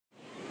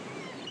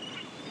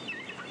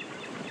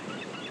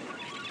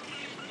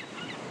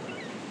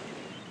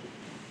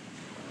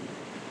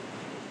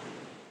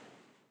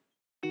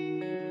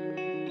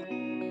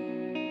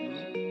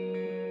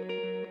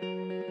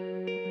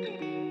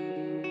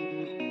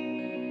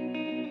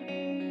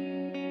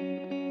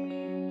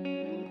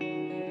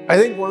I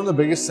think one of the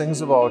biggest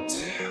things about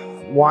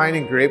wine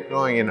and grape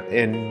growing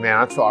in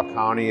Manitowoc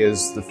County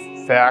is the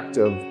fact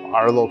of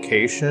our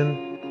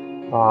location.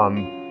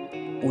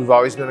 We've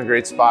always been a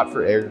great spot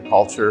for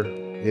agriculture.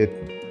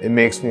 It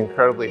makes me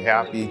incredibly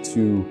happy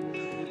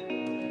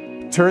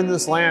to turn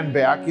this land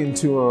back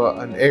into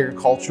an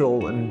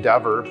agricultural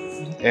endeavor.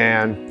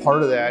 And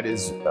part of that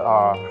is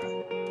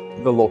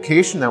the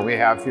location that we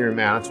have here in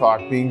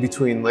Manitowoc, being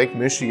between Lake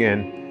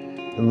Michigan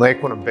and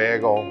Lake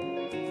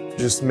Winnebago,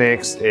 just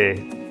makes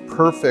a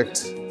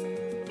perfect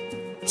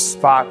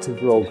spot to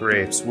grow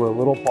grapes. We're a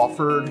little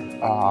buffered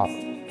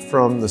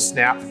from the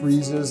snap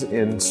freezes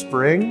in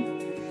spring,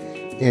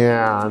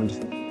 and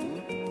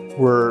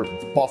we're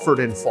buffered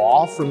in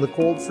fall from the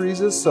cold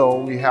freezes. So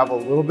we have a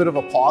little bit of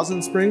a pause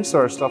in spring so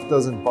our stuff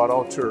doesn't bud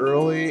out too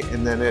early,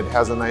 and then it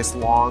has a nice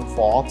long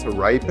fall to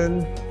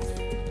ripen.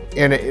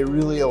 And it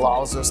really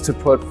allows us to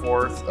put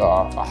forth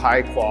a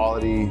high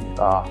quality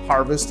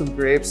harvest of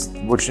grapes,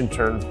 which in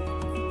turn,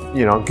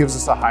 gives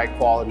us a high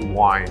quality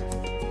wine.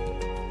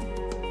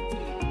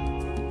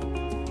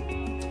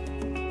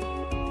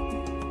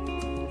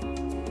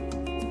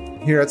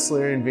 Here at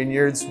Silarian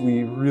Vineyards,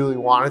 we really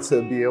wanted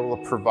to be able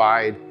to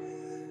provide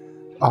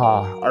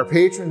our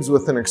patrons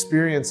with an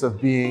experience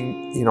of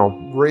being,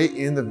 right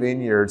in the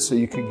vineyard. So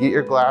you can get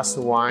your glass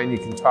of wine, you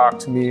can talk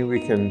to me,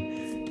 we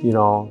can,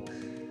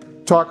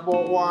 talk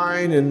about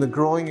wine and the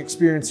growing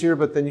experience here,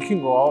 but then you can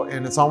go out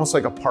and it's almost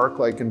like a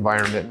park-like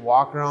environment and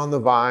walk around the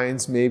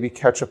vines, maybe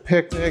catch a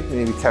picnic,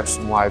 maybe catch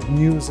some live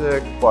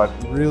music, but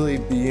really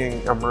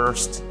being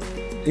immersed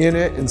in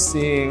it and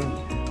seeing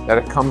that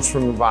it comes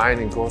from the vine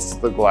and goes to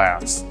the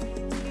glass.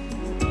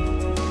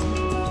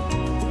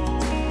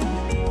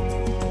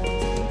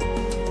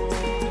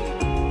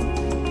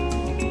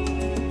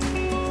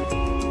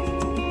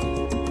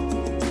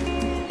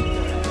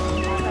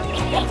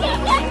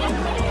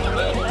 Yeah.